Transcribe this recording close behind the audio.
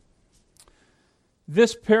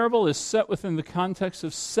This parable is set within the context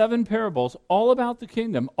of 7 parables, all about the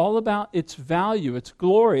kingdom, all about its value, its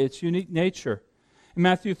glory, its unique nature. In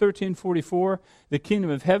Matthew 13:44, the kingdom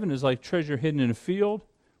of heaven is like treasure hidden in a field,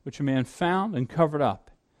 which a man found and covered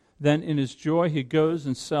up. Then in his joy he goes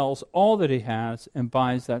and sells all that he has and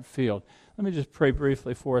buys that field. Let me just pray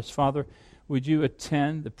briefly for us. Father, would you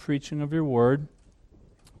attend the preaching of your word?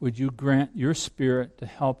 Would you grant your Spirit to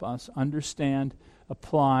help us understand,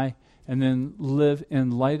 apply, and then live in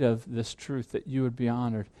light of this truth, that you would be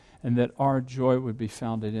honored and that our joy would be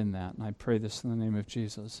founded in that. And I pray this in the name of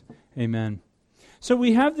Jesus. Amen. So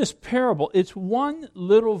we have this parable. It's one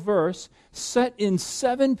little verse set in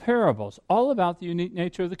 7 parables, all about the unique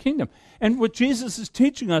nature of the kingdom. And what Jesus is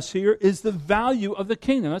teaching us here is the value of the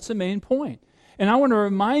kingdom. That's the main point. And I want to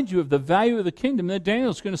remind you of the value of the kingdom. Then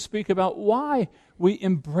Daniel's going to speak about why we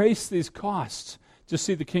embrace these costs to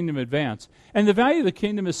see the kingdom advance. And the value of the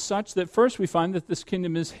kingdom is such that first we find that this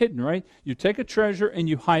kingdom is hidden, right? You take a treasure and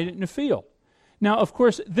you hide it in a field. Now, of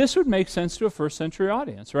course, this would make sense to a first century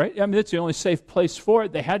audience, right? I mean, it's the only safe place for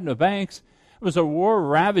it. They had no banks. It was a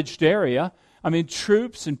war-ravaged area. I mean,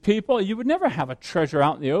 troops and people. You would never have a treasure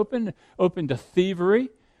out in the open to thievery.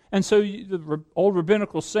 And so the old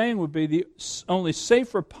rabbinical saying would be the only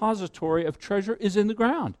safe repository of treasure is in the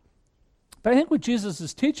ground. But I think what Jesus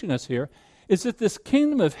is teaching us here is that this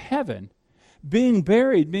kingdom of heaven being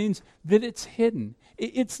buried means that it's hidden.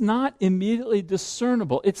 It's not immediately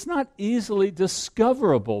discernible. It's not easily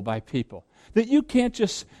discoverable by people. That you can't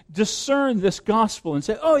just discern this gospel and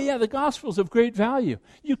say, oh yeah, the gospel's of great value.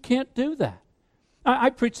 You can't do that. I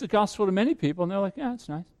preach the gospel to many people and they're like, yeah, it's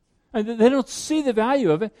nice. And they don't see the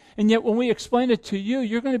value of it, and yet when we explain it to you,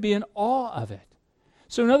 you're going to be in awe of it.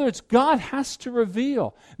 So in other words, God has to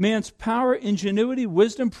reveal man's power, ingenuity,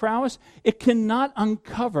 wisdom, prowess. It cannot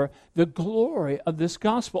uncover the glory of this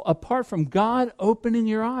gospel apart from God opening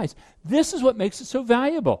your eyes. This is what makes it so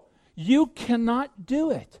valuable. You cannot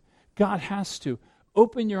do it. God has to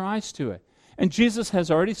open your eyes to it. And Jesus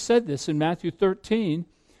has already said this in Matthew 13,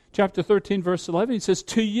 chapter 13, verse 11. He says,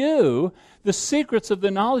 to you, the secrets of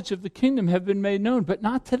the knowledge of the kingdom have been made known, but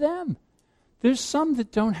not to them. There's some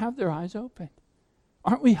that don't have their eyes open.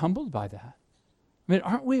 Aren't we humbled by that? I mean,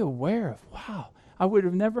 aren't we aware of, wow, I would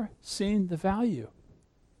have never seen the value.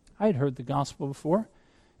 I had heard the gospel before,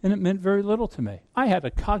 and it meant very little to me. I had a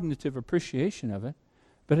cognitive appreciation of it,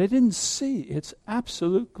 but I didn't see its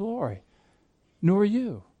absolute glory, nor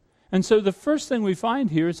you. And so the first thing we find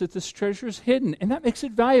here is that this treasure is hidden, and that makes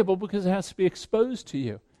it valuable because it has to be exposed to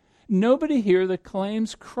you. Nobody here that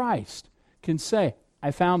claims Christ can say, I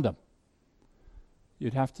found him.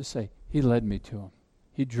 You'd have to say, he led me to him.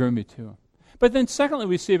 He drew me to him. But then secondly,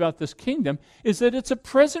 we see about this kingdom is that it's a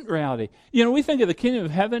present reality. You know, we think of the kingdom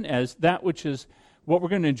of heaven as that which is what we're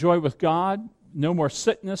going to enjoy with God. No more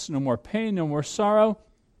sickness, no more pain, no more sorrow,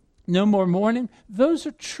 no more mourning. Those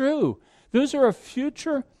are true. Those are a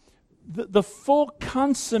future, the full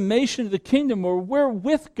consummation of the kingdom where we're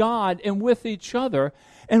with God and with each other,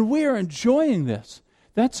 and we are enjoying this.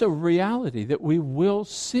 That's a reality that we will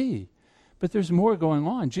see. But there's more going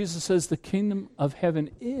on. Jesus says the kingdom of heaven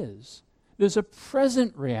is. There's a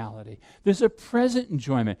present reality. There's a present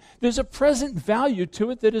enjoyment. There's a present value to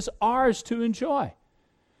it that is ours to enjoy.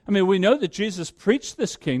 I mean, we know that Jesus preached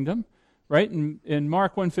this kingdom, right? In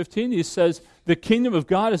Mark 1:15, he says, the kingdom of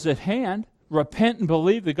God is at hand. Repent and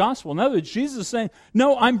believe the gospel. In other words, Jesus is saying,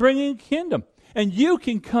 no, I'm bringing a kingdom. And you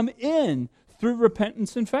can come in through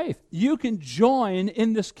repentance and faith. You can join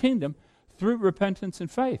in this kingdom through repentance and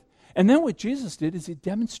faith. And then what Jesus did is he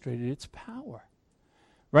demonstrated its power,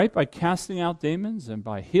 right? By casting out demons and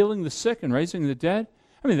by healing the sick and raising the dead.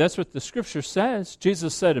 I mean, that's what the scripture says.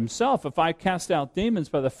 Jesus said himself, if I cast out demons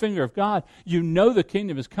by the finger of God, you know the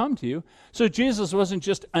kingdom has come to you. So Jesus wasn't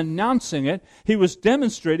just announcing it, he was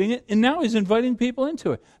demonstrating it, and now he's inviting people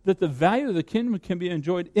into it, that the value of the kingdom can be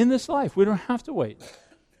enjoyed in this life. We don't have to wait.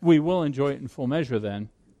 We will enjoy it in full measure then.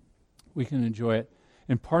 We can enjoy it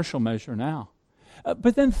in partial measure now.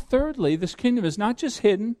 But then thirdly, this kingdom is not just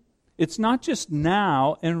hidden, it's not just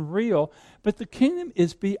now and real, but the kingdom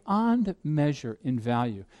is beyond measure in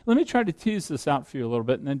value. Let me try to tease this out for you a little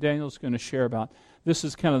bit, and then Daniel's going to share about this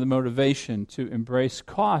is kind of the motivation to embrace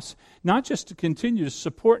costs, not just to continue to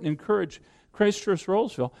support and encourage Christ Church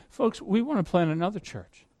Rolesville. Folks, we want to plant another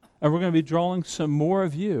church, and we're going to be drawing some more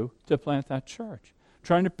of you to plant that church,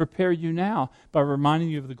 trying to prepare you now by reminding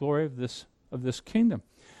you of the glory of this kingdom.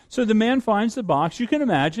 So the man finds the box. You can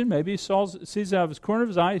imagine, maybe he sees it out of his corner of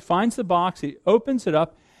his eye. He finds the box. He opens it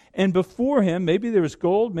up. And before him, maybe there was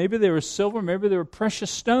gold, maybe there was silver, maybe there were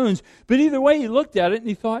precious stones. But either way, he looked at it and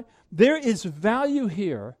he thought, there is value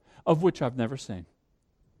here of which I've never seen.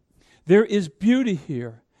 There is beauty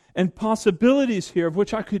here and possibilities here of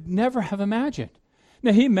which I could never have imagined.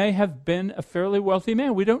 Now, he may have been a fairly wealthy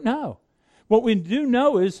man. We don't know. What we do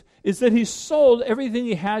know is that he sold everything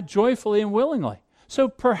he had joyfully and willingly. So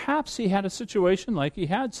perhaps he had a situation like he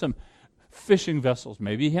had some fishing vessels.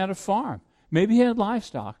 Maybe he had a farm. Maybe he had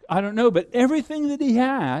livestock. I don't know. But everything that he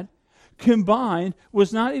had combined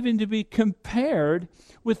was not even to be compared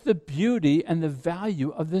with the beauty and the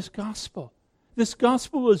value of this gospel. This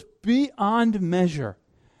gospel was beyond measure.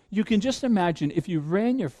 You can just imagine if you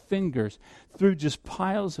ran your fingers through just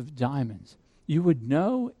piles of diamonds, you would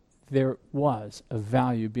know there was a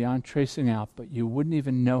value beyond tracing out, but you wouldn't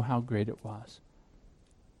even know how great it was.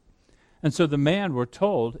 And so the man, we're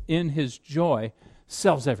told, in his joy,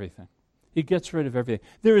 sells everything. He gets rid of everything.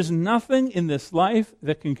 There is nothing in this life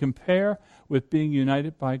that can compare with being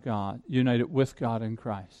united by God, united with God in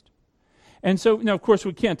Christ. And so, of course,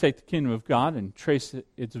 we can't take the kingdom of God and trace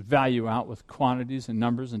its value out with quantities and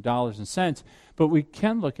numbers and dollars and cents, but we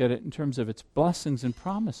can look at it in terms of its blessings and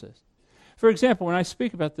promises. For example, when I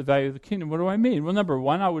speak about the value of the kingdom, what do I mean? Well, number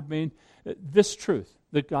one, I would mean this truth,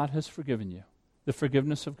 that God has forgiven you, the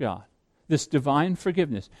forgiveness of God, this divine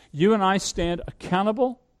forgiveness. You and I stand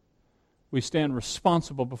accountable. We stand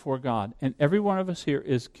responsible before God, and every one of us here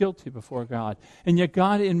is guilty before God. And yet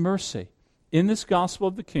God in mercy, in this gospel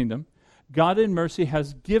of the kingdom, God in mercy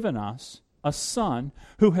has given us a Son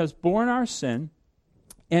who has borne our sin,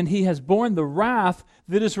 and he has borne the wrath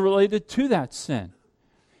that is related to that sin.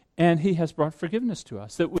 And he has brought forgiveness to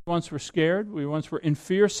us. That we once were scared, we once were in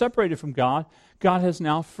fear, separated from God. God has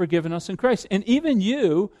now forgiven us in Christ. And even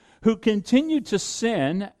you who continue to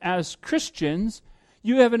sin as Christians,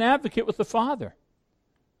 you have an advocate with the Father.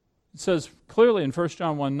 It says clearly in 1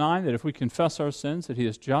 John 1:9 that if we confess our sins, that he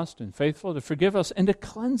is just and faithful to forgive us and to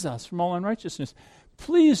cleanse us from all unrighteousness.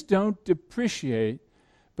 Please don't depreciate,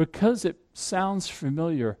 because it sounds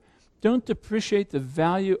familiar, don't depreciate the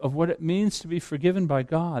value of what it means to be forgiven by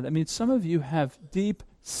God. I mean, some of you have deep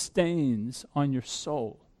stains on your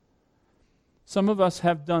soul. Some of us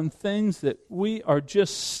have done things that we are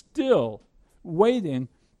just still waiting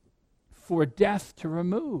for death to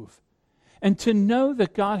remove. And to know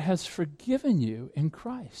that God has forgiven you in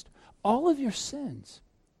Christ, all of your sins.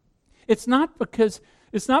 It's not because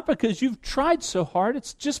you've tried so hard,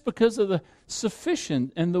 it's just because of the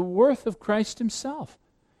sufficient and the worth of Christ himself.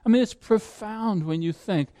 I mean, it's profound when you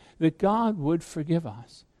think that God would forgive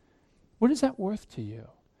us. What is that worth to you?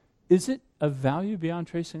 Is it a value beyond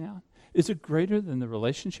tracing out? Is it greater than the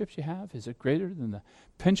relationships you have? Is it greater than the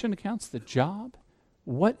pension accounts, the job?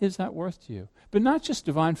 What is that worth to you? But not just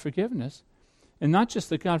divine forgiveness, and not just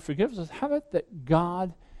that God forgives us. How about that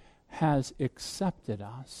God has accepted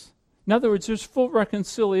us? In other words, there's full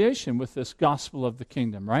reconciliation with this gospel of the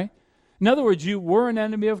kingdom, right? In other words, you were an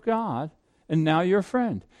enemy of God, and now you're a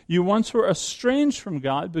friend. You once were estranged from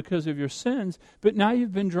God because of your sins, but now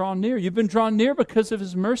you've been drawn near. You've been drawn near because of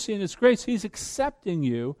his mercy and his grace. He's accepting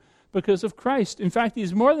you because of Christ. In fact,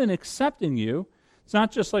 he's more than accepting you. It's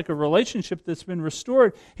not just like a relationship that's been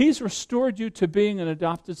restored. He's restored you to being an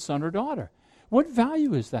adopted son or daughter. What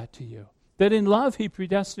value is that to you? That in love he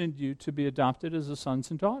predestined you to be adopted as sons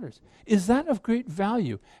and daughters. Is that of great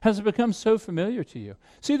value? Has it become so familiar to you?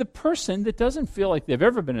 See, the person that doesn't feel like they've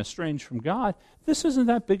ever been estranged from God, this isn't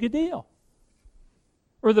that big a deal.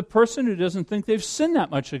 Or the person who doesn't think they've sinned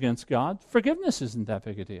that much against God, forgiveness isn't that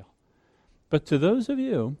big a deal. But to those of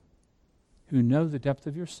you who know the depth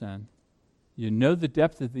of your sin, you know the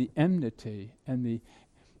depth of the enmity and the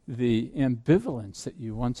ambivalence that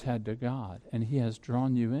you once had to God, and he has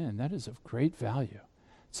drawn you in. That is of great value.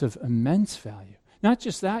 It's of immense value. Not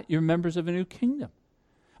just that, you're members of a new kingdom.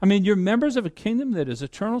 I mean, you're members of a kingdom that is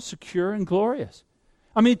eternal, secure, and glorious.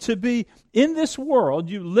 I mean, to be in this world,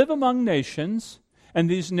 you live among nations, and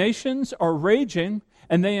these nations are raging,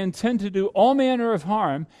 and they intend to do all manner of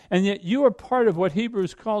harm, and yet you are part of what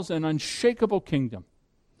Hebrews calls an unshakable kingdom,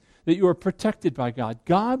 that you are protected by God.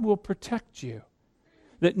 God will protect you.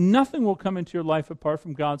 That nothing will come into your life apart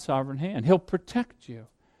from God's sovereign hand. He'll protect you.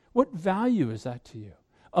 What value is that to you?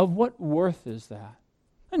 Of what worth is that?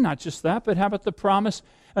 And not just that, but how about the promise?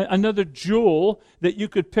 Another jewel that you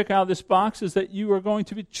could pick out of this box is that you are going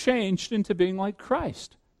to be changed into being like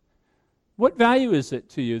Christ. What value is it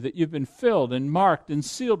to you that you've been filled and marked and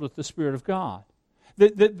sealed with the Spirit of God?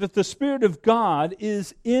 That the Spirit of God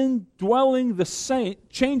is indwelling the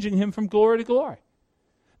saint, changing him from glory to glory.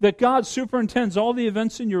 That God superintends all the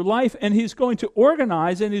events in your life, and he's going to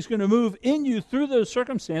organize and he's going to move in you through those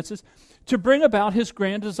circumstances to bring about his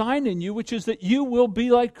grand design in you, which is that you will be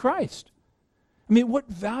like Christ. I mean, what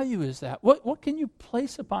value is that? What can you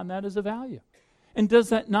place upon that as a value? And does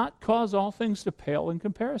that not cause all things to pale in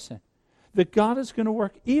comparison? That God is going to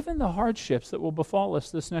work even the hardships that will befall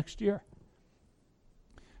us this next year.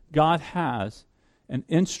 God has an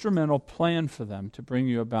instrumental plan for them to bring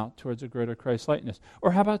you about towards a greater Christ-likeness.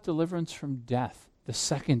 Or how about deliverance from death, the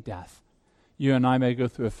second death? You and I may go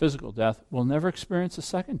through a physical death. We'll never experience a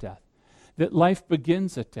second death. That life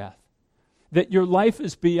begins at death. That your life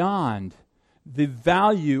is beyond the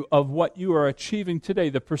value of what you are achieving today.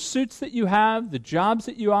 The pursuits that you have, the jobs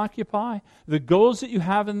that you occupy, the goals that you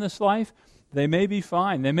have in this life, they may be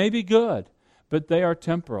fine, they may be good, but they are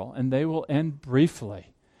temporal and they will end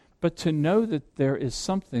briefly. But to know that there is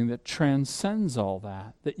something that transcends all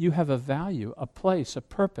that you have a value, a place, a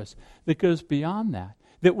purpose that goes beyond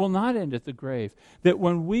that will not end at the grave, that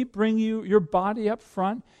when we bring you your body up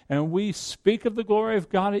front and we speak of the glory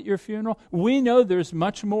of God at your funeral, we know there's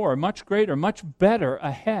much more, much greater, much better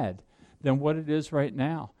ahead than what it is right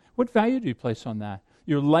now. What value do you place on that?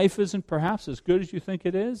 Your life isn't perhaps as good as you think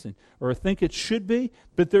it is or think it should be,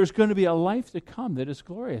 but there's going to be a life to come that is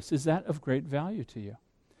glorious. Is that of great value to you?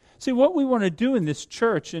 See, what we want to do in this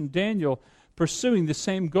church, and Daniel pursuing the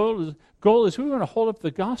same goal is we want to hold up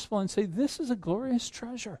the gospel and say, this is a glorious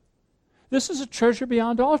treasure. This is a treasure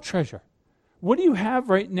beyond all treasure. What do you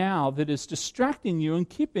have right now that is distracting you and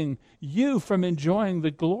keeping you from enjoying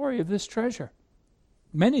the glory of this treasure?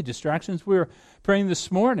 Many distractions. We were praying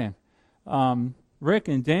this morning, Rick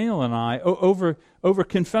and Daniel and I, over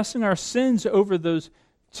confessing our sins over those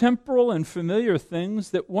temporal and familiar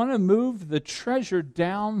things that want to move the treasure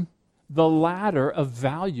down the ladder of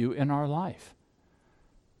value in our life.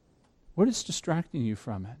 What is distracting you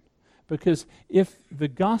from it? Because if the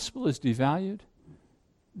gospel is devalued,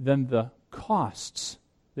 then the costs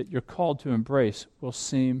that you're called to embrace will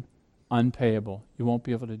seem unpayable. You won't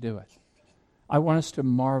be able to do it. I want us to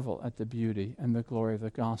marvel at the beauty and the glory of the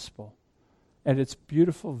gospel and its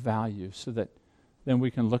beautiful value, so that then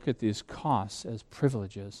we can look at these costs as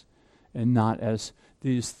privileges and not as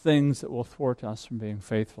these things that will thwart us from being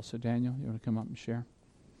faithful. So Daniel, you want to come up and share?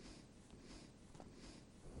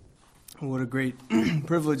 What a great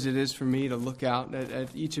privilege it is for me to look out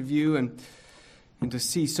at each of you and to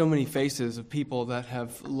see so many faces of people that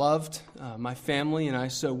have loved my family and I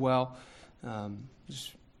so well.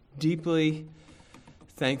 Just deeply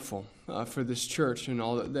thankful for this church and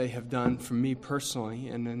all that they have done for me personally,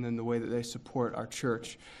 and then the way that they support our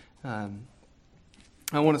church.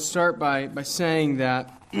 I want to start by saying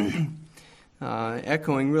that,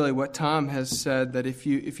 echoing really what Tom has said, that if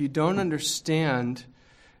you don't understand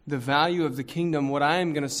the value of the kingdom, what I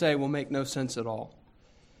am going to say will make no sense at all.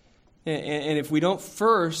 And if we don't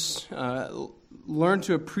first learn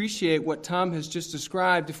to appreciate what Tom has just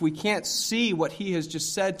described, if we can't see what he has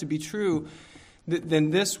just said to be true, then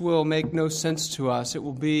this will make no sense to us. It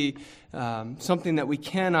will be something that we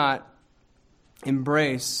cannot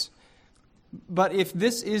embrace. But if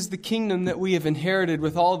this is the kingdom that we have inherited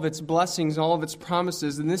with all of its blessings, all of its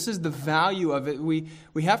promises, and this is the value of it, we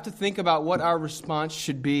have to think about what our response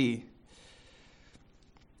should be.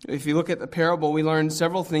 If you look at the parable, we learn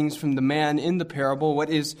several things from the man in the parable. What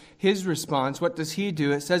is his response? What does he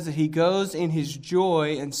do? It says that he goes in his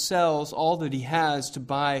joy and sells all that he has to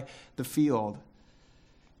buy the field.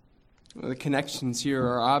 Well, the connections here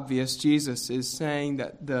are obvious. Jesus is saying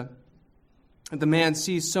that the man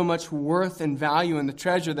sees so much worth and value in the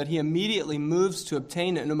treasure that he immediately moves to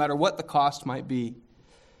obtain it, no matter what the cost might be.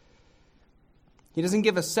 He doesn't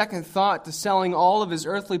give a second thought to selling all of his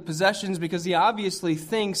earthly possessions, because he obviously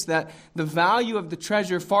thinks that the value of the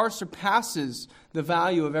treasure far surpasses the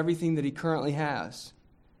value of everything that he currently has.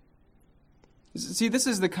 See, this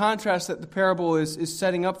is the contrast that the parable is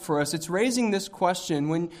setting up for us. It's raising this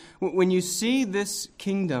question. When you see this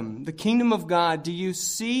kingdom, the kingdom of God, do you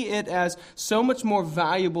see it as so much more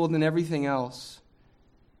valuable than everything else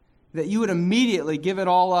that you would immediately give it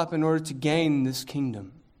all up in order to gain this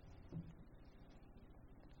kingdom?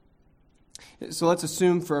 So let's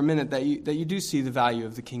assume for a minute that you do see the value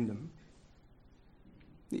of the kingdom.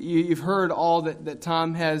 You've heard all that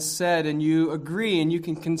Tom has said, and you agree, and you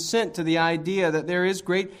can consent to the idea that there is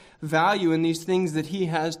great value in these things that he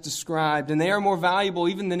has described, and they are more valuable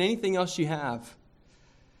even than anything else you have.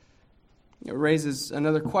 It raises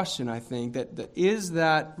another question, I think, that is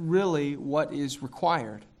that really what is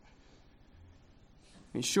required? I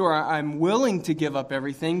mean, sure, I'm willing to give up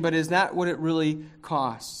everything, but is that what it really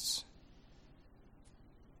costs?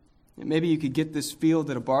 Maybe you could get this field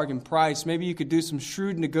at a bargain price. Maybe you could do some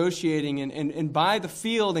shrewd negotiating and buy the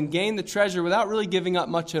field and gain the treasure without really giving up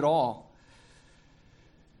much at all.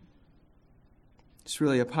 It's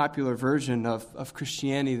really a popular version of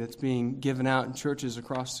Christianity that's being given out in churches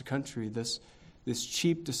across the country, this this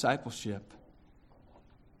cheap discipleship.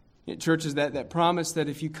 Churches that promise that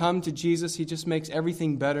if you come to Jesus, He just makes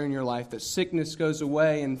everything better in your life, that sickness goes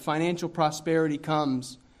away and financial prosperity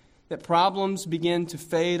comes, that problems begin to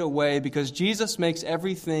fade away because Jesus makes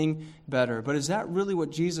everything better. But is that really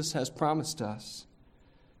what Jesus has promised us?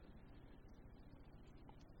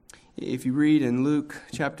 If you read in Luke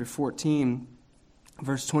chapter 14,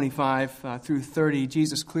 verse 25 through 30,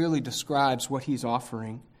 Jesus clearly describes what He's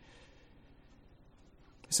offering.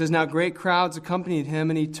 It says, "Now great crowds accompanied Him,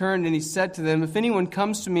 and He turned and He said to them, 'If anyone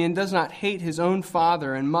comes to me and does not hate his own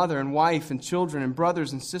father and mother and wife and children and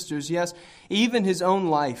brothers and sisters, yes, even his own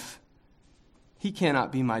life, he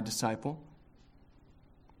cannot be my disciple.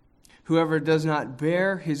 Whoever does not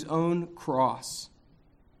bear his own cross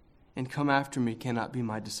and come after me cannot be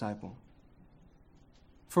my disciple.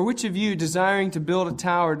 For which of you, desiring to build a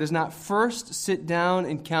tower, does not first sit down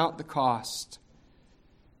and count the cost,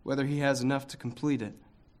 whether he has enough to complete it?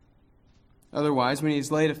 Otherwise, when he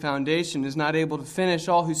has laid a foundation and is not able to finish,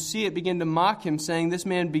 all who see it begin to mock him, saying, "This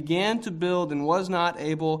man began to build and was not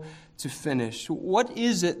able to finish." What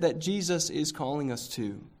is it that Jesus is calling us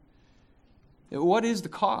to? What is the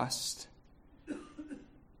cost?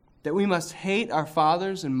 That we must hate our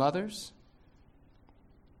fathers and mothers?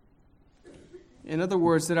 In other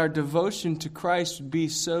words, that our devotion to Christ would be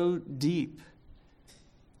so deep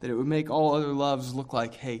that it would make all other loves look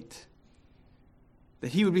like hate.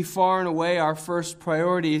 That He would be far and away our first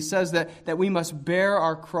priority. He says that we must bear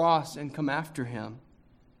our cross and come after Him.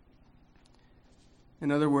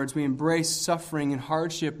 In other words, we embrace suffering and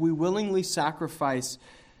hardship. We willingly sacrifice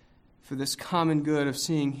for this common good of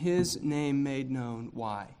seeing His name made known.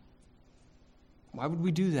 Why? Why would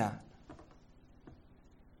we do that?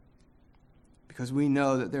 Because we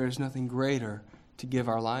know that there is nothing greater to give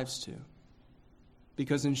our lives to.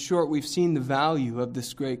 Because in short, we've seen the value of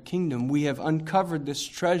this great kingdom. We have uncovered this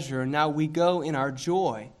treasure, and now we go in our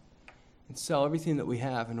joy and sell everything that we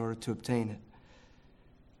have in order to obtain it.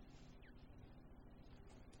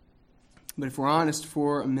 But if we're honest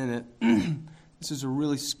for a minute, this is a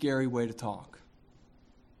really scary way to talk.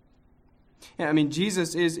 I mean,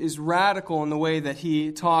 Jesus is radical in the way that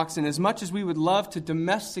He talks, and as much as we would love to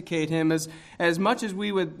domesticate Him, as much as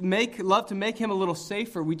we would love to make Him a little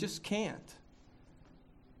safer, we just can't.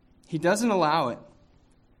 He doesn't allow it.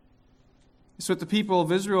 It's what the people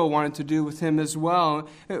of Israel wanted to do with Him as well.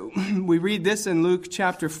 We read this in Luke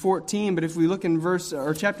chapter 14, but if we look in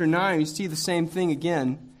chapter 9, you see the same thing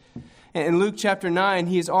again. In Luke chapter 9,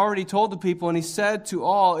 He has already told the people, and He said to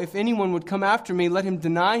all, "If anyone would come after me, let him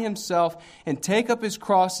deny himself and take up his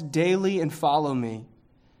cross daily and follow me.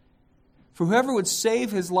 For whoever would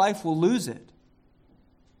save his life will lose it.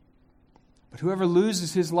 But whoever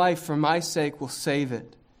loses his life for my sake will save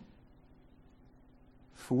it.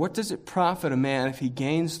 For what does it profit a man if he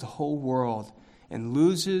gains the whole world and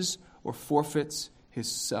loses or forfeits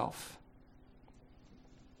his self?"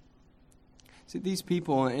 See, these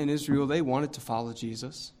people in Israel, they wanted to follow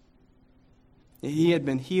Jesus. He had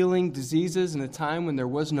been healing diseases in a time when there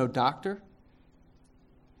was no doctor.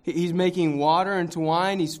 He's making water into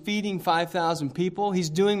wine. He's feeding 5,000 people. He's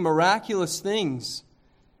doing miraculous things.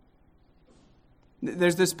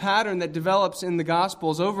 There's this pattern that develops in the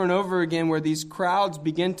Gospels over and over again where these crowds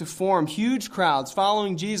begin to form, huge crowds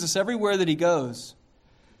following Jesus everywhere that He goes.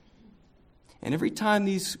 And every time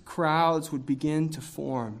these crowds would begin to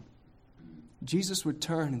form, Jesus would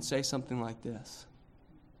turn and say something like this.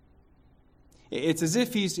 It's as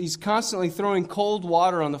if he's constantly throwing cold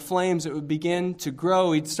water on the flames that would begin to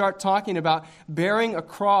grow. He'd start talking about bearing a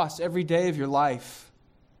cross every day of your life.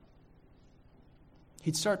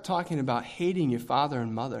 He'd start talking about hating your father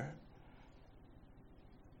and mother.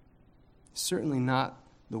 Certainly not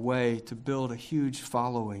the way to build a huge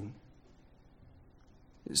following.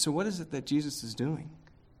 So what is it that Jesus is doing?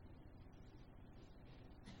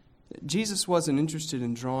 Jesus wasn't interested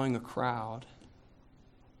in drawing a crowd.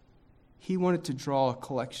 He wanted to draw a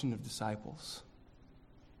collection of disciples.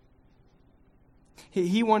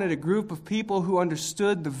 He wanted a group of people who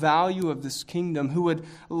understood the value of this kingdom, who would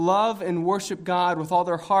love and worship God with all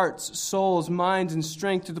their hearts, souls, minds, and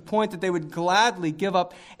strength to the point that they would gladly give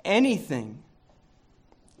up anything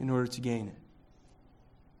in order to gain it.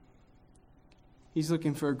 He's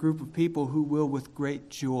looking for a group of people who will, with great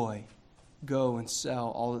joy, go and sell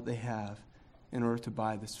all that they have in order to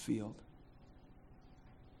buy this field.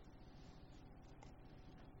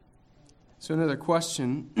 So another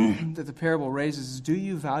question that the parable raises is, do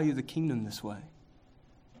you value the kingdom this way?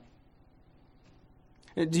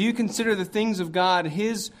 Do you consider the things of God,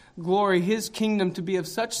 His glory, His kingdom to be of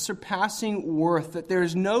such surpassing worth that there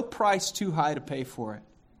is no price too high to pay for it?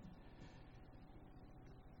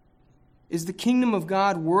 Is the kingdom of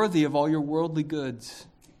God worthy of all your worldly goods?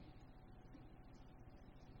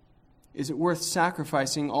 Is it worth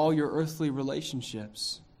sacrificing all your earthly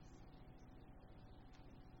relationships?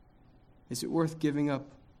 Is it worth giving up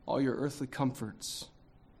all your earthly comforts?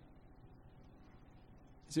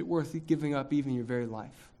 Is it worth giving up even your very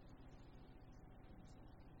life?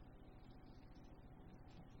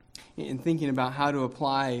 In thinking about how to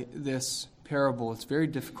apply this parable, it's very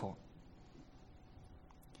difficult.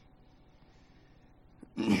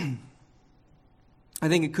 I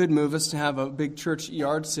think it could move us to have a big church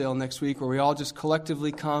yard sale next week where we all just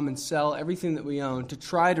collectively come and sell everything that we own to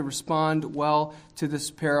try to respond well to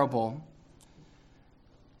this parable.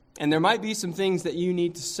 And there might be some things that you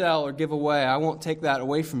need to sell or give away. I won't take that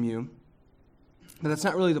away from you. But that's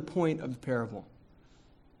not really the point of the parable.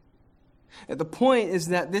 The point is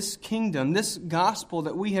that this kingdom, this gospel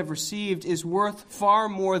that we have received, is worth far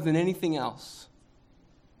more than anything else.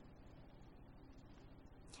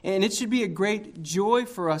 And it should be a great joy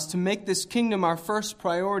for us to make this kingdom our first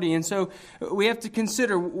priority. And so we have to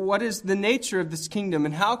consider, what is the nature of this kingdom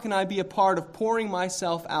and how can I be a part of pouring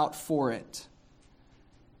myself out for it?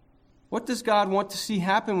 What does God want to see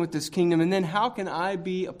happen with this kingdom? And then how can I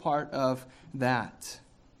be a part of that?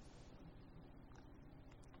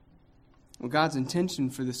 Well, God's intention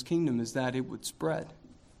for this kingdom is that it would spread.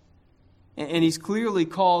 And He's clearly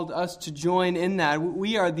called us to join in that.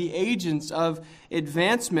 We are the agents of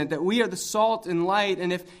advancement, that we are the salt and light.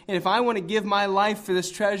 And if I want to give my life for this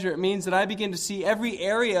treasure, it means that I begin to see every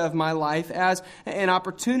area of my life as an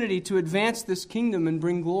opportunity to advance this kingdom and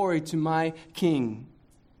bring glory to my King.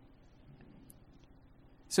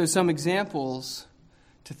 So some examples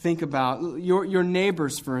to think about. Your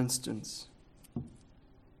neighbors, for instance.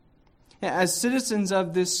 As citizens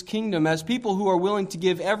of this kingdom, as people who are willing to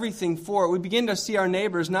give everything for it, we begin to see our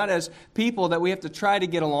neighbors not as people that we have to try to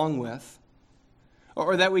get along with,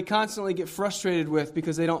 or that we constantly get frustrated with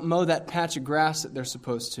because they don't mow that patch of grass that they're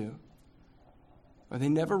supposed to, or they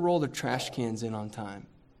never roll their trash cans in on time.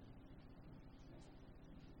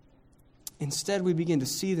 Instead, we begin to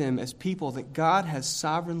see them as people that God has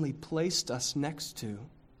sovereignly placed us next to,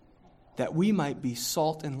 that we might be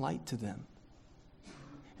salt and light to them.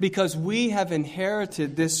 Because we have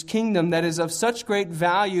inherited this kingdom that is of such great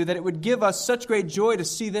value that it would give us such great joy to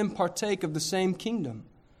see them partake of the same kingdom.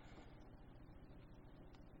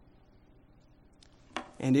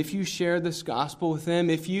 And if you share this gospel with them,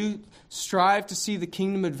 if you strive to see the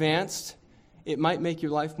kingdom advanced, it might make your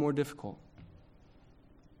life more difficult.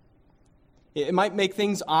 It might make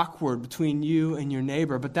things awkward between you and your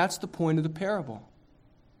neighbor, but that's the point of the parable.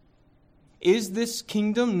 Is this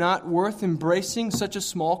kingdom not worth embracing such a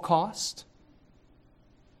small cost?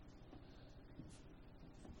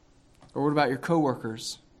 Or what about your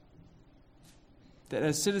coworkers? That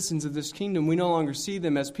as citizens of this kingdom, we no longer see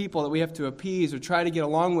them as people that we have to appease or try to get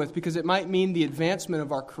along with because it might mean the advancement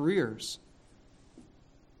of our careers.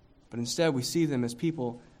 But instead, we see them as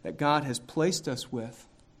people that God has placed us with,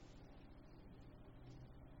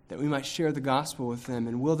 that we might share the gospel with them.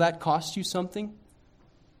 And will that cost you something?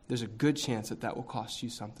 There's a good chance that that will cost you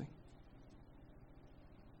something.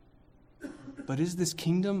 But is this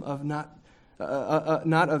kingdom of not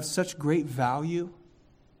of such great value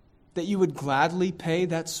that you would gladly pay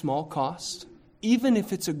that small cost, even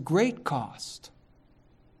if it's a great cost?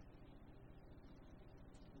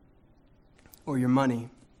 Or your money.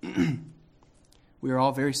 We are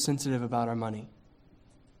all very sensitive about our money.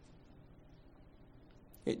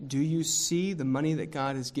 Do you see the money that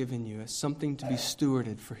God has given you as something to be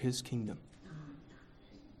stewarded for His kingdom?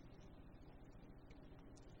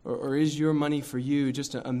 Or is your money for you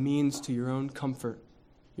just a means to your own comfort,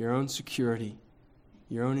 your own security,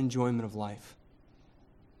 your own enjoyment of life?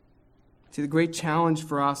 See, the great challenge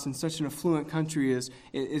for us in such an affluent country is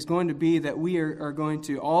going to be that we are going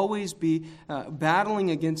to always be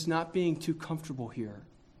battling against not being too comfortable here.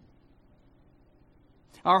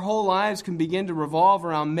 Our whole lives can begin to revolve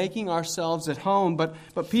around making ourselves at home, but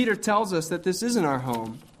Peter tells us that this isn't our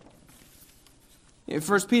home. In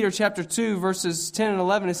 1 Peter chapter 2, verses 10 and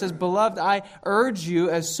 11, it says, "Beloved, I urge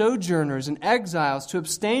you as sojourners and exiles to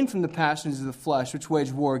abstain from the passions of the flesh, which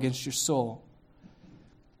wage war against your soul."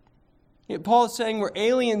 Paul is saying we're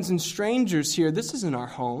aliens and strangers here. This isn't our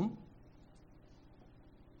home.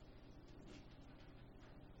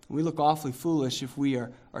 We look awfully foolish if we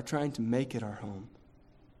are trying to make it our home.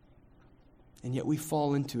 And yet we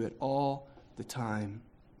fall into it all the time.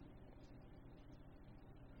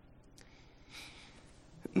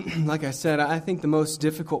 Like I said, I think the most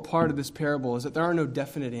difficult part of this parable is that there are no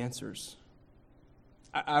definite answers.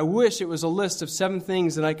 I wish it was a list of 7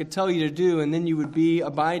 things that I could tell you to do, and then you would be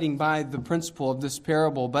abiding by the principle of this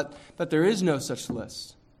parable, but there is no such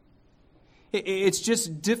list. It's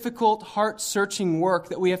just difficult, heart-searching work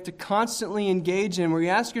that we have to constantly engage in, where you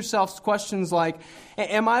ask yourselves questions like,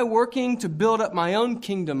 am I working to build up my own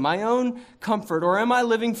kingdom, my own comfort, or am I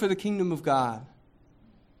living for the kingdom of God?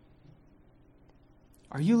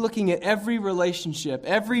 Are you looking at every relationship,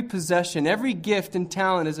 every possession, every gift and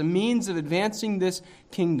talent as a means of advancing this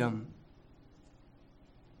kingdom?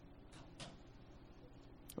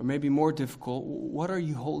 Or maybe more difficult, what are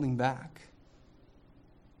you holding back?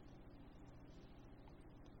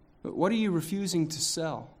 What are you refusing to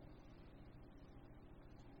sell?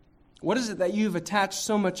 What is it that you've attached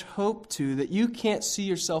so much hope to that you can't see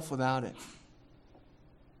yourself without it?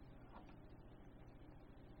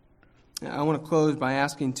 I want to close by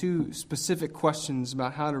asking 2 specific questions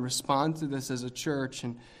about how to respond to this as a church.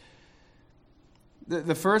 And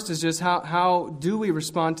the first is just how do we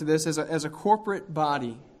respond to this as a corporate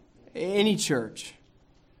body, any church?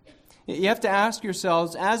 You have to ask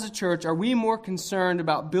yourselves, as a church, are we more concerned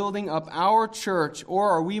about building up our church,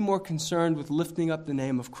 or are we more concerned with lifting up the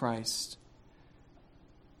name of Christ?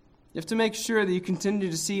 You have to make sure that you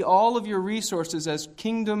continue to see all of your resources as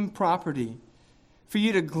kingdom property, for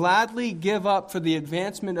you to gladly give up for the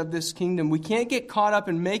advancement of this kingdom. We can't get caught up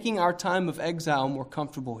in making our time of exile more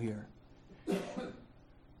comfortable here.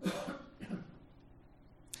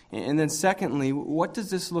 And then secondly, what does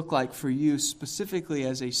this look like for you specifically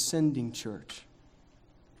as a sending church?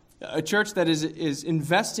 A church that is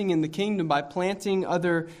investing in the kingdom by planting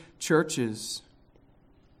other churches.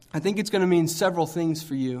 I think it's going to mean several things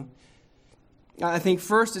for you. I think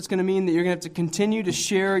first it's going to mean that you're going to have to continue to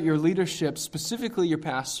share your leadership, specifically your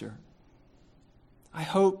pastor. I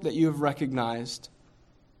hope that you have recognized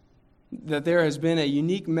that there has been a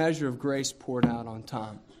unique measure of grace poured out on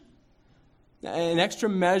Tom. An extra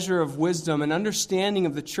measure of wisdom and understanding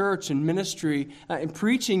of the church and ministry and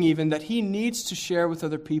preaching even that he needs to share with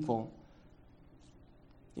other people.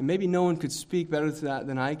 And maybe no one could speak better to that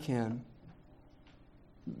than I can.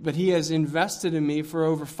 But he has invested in me for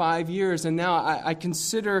over 5 years, and now I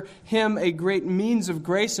consider him a great means of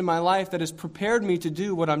grace in my life that has prepared me to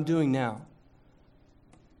do what I'm doing now.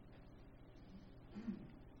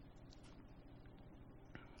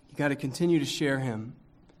 You got to continue to share him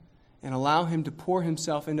and allow him to pour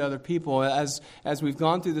himself into other people. As we've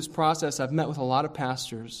gone through this process, I've met with a lot of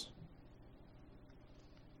pastors,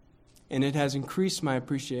 and it has increased my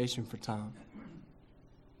appreciation for Tom.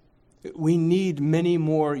 We need many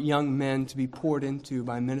more young men to be poured into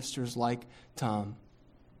by ministers like Tom.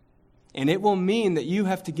 And it will mean that you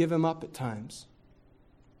have to give him up at times.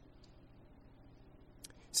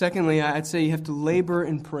 Secondly, I'd say you have to labor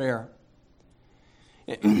in prayer.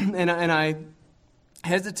 And I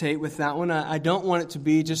hesitate with that one. I don't want it to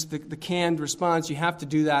be just the canned response. You have to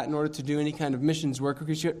do that in order to do any kind of missions work.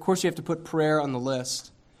 Because of course, you have to put prayer on the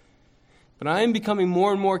list. But I am becoming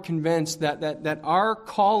more and more convinced that our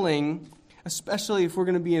calling, especially if we're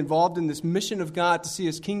going to be involved in this mission of God to see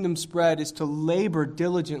His kingdom spread, is to labor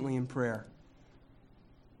diligently in prayer.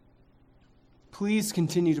 Please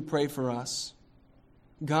continue to pray for us.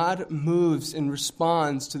 God moves and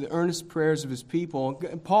responds to the earnest prayers of His people.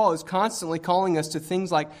 Paul is constantly calling us to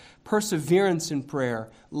things like perseverance in prayer,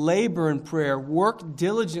 labor in prayer, work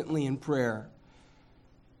diligently in prayer.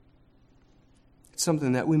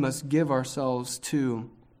 Something that we must give ourselves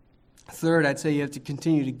to. Third, I'd say you have to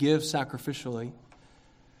continue to give sacrificially.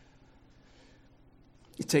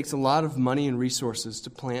 It takes a lot of money and resources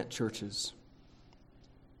to plant churches.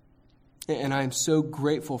 And I am so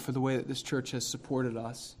grateful for the way that this church has supported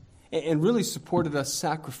us, and really supported us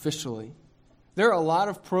sacrificially. There are a lot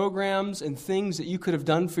of programs and things that you could have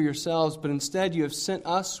done for yourselves, but instead you have sent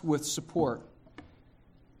us with support,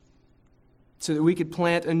 so that we could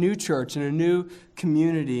plant a new church and a new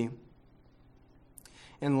community.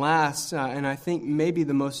 And last, and I think maybe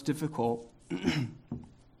the most difficult,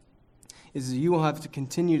 is that you will have to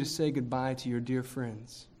continue to say goodbye to your dear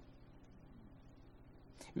friends.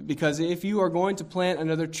 Because if you are going to plant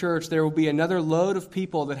another church, there will be another load of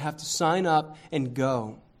people that have to sign up and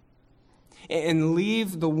go. And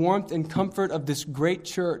leave the warmth and comfort of this great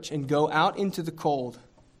church and go out into the cold.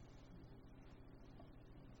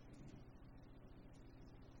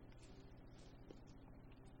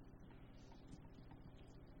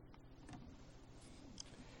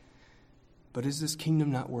 But is this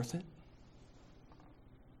kingdom not worth it?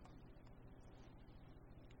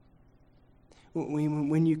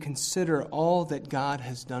 When you consider all that God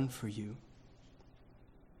has done for you,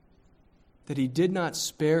 that He did not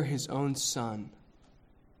spare His own Son,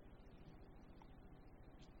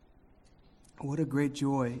 What a great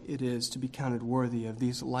joy it is to be counted worthy of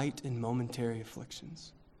these light and momentary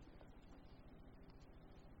afflictions.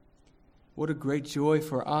 What a great joy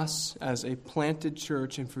for us as a planted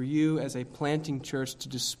church and for you as a planting church to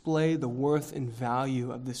display the worth and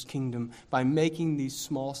value of this kingdom by making these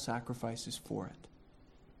small sacrifices for it.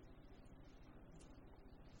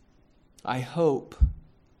 I hope,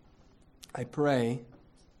 I pray,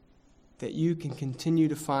 that you can continue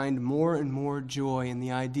to find more and more joy in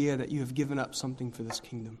the idea that you have given up something for this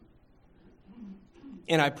kingdom.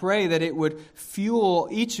 And I pray that it would fuel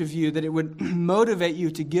each of you, that it would motivate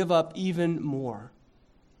you to give up even more,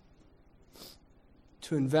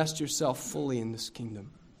 to invest yourself fully in this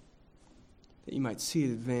kingdom, that you might see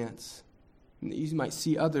it advance, and that you might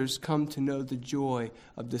see others come to know the joy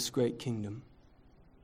of this great kingdom.